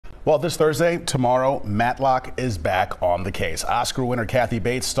Well, this Thursday, tomorrow, Matlock is back on the case. Oscar winner Kathy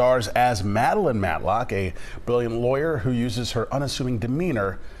Bates stars as Madeline Matlock, a brilliant lawyer who uses her unassuming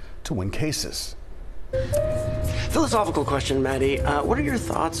demeanor to win cases. Philosophical question, Maddie. What are your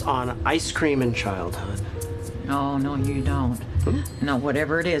thoughts on ice cream in childhood? Oh, no, you don't. No,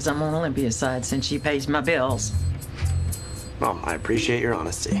 whatever it is, I'm on Olympia's side since she pays my bills. Well, I appreciate your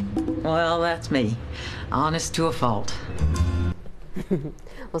honesty. Well, that's me. Honest to a fault.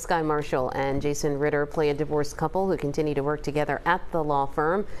 Well, Skye Marshall and Jason Ritter play a divorced couple who continue to work together at the law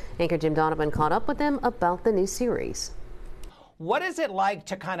firm. Anchor Jim Donovan caught up with them about the new series. What is it like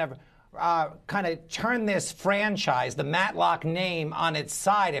to kind of turn this franchise, the Matlock name, on its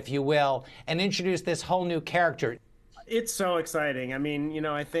side, if you will, and introduce this whole new character? It's so exciting. I mean,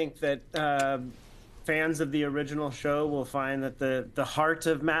 I think that fans of the original show will find that the heart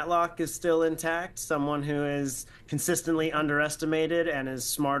of Matlock is still intact, someone who is consistently underestimated and is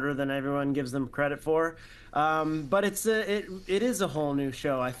smarter than everyone gives them credit for. But it is a whole new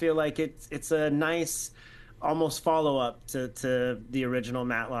show. I feel like it's a nice almost follow-up to the original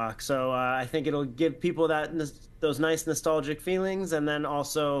Matlock. So I think it'll give people those nice nostalgic feelings, and then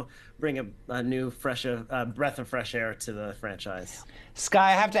also bring a new breath of fresh air to the franchise. Skye,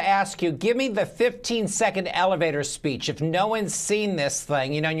 I have to ask you, give me the 15-second elevator speech. If no one's seen this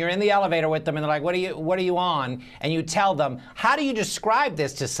thing, and you're in the elevator with them and they're like, what are you on? And you tell them, how do you describe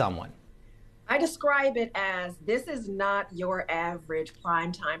this to someone? I describe it as, this is not your average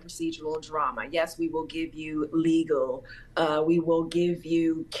primetime procedural drama. Yes, we will give you legal, we will give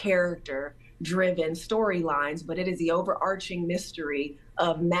you character-driven storylines, but it is the overarching mystery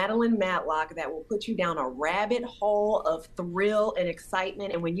of Madeline Matlock that will put you down a rabbit hole of thrill and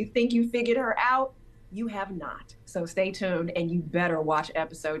excitement. And when you think you figured her out, you have not. So stay tuned, and you better watch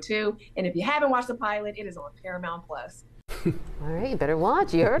episode 2. And if you haven't watched the pilot, it is on Paramount+. All right, you better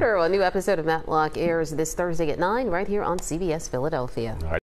watch. You heard her. A new episode of Matlock airs this Thursday at 9 right here on CBS Philadelphia.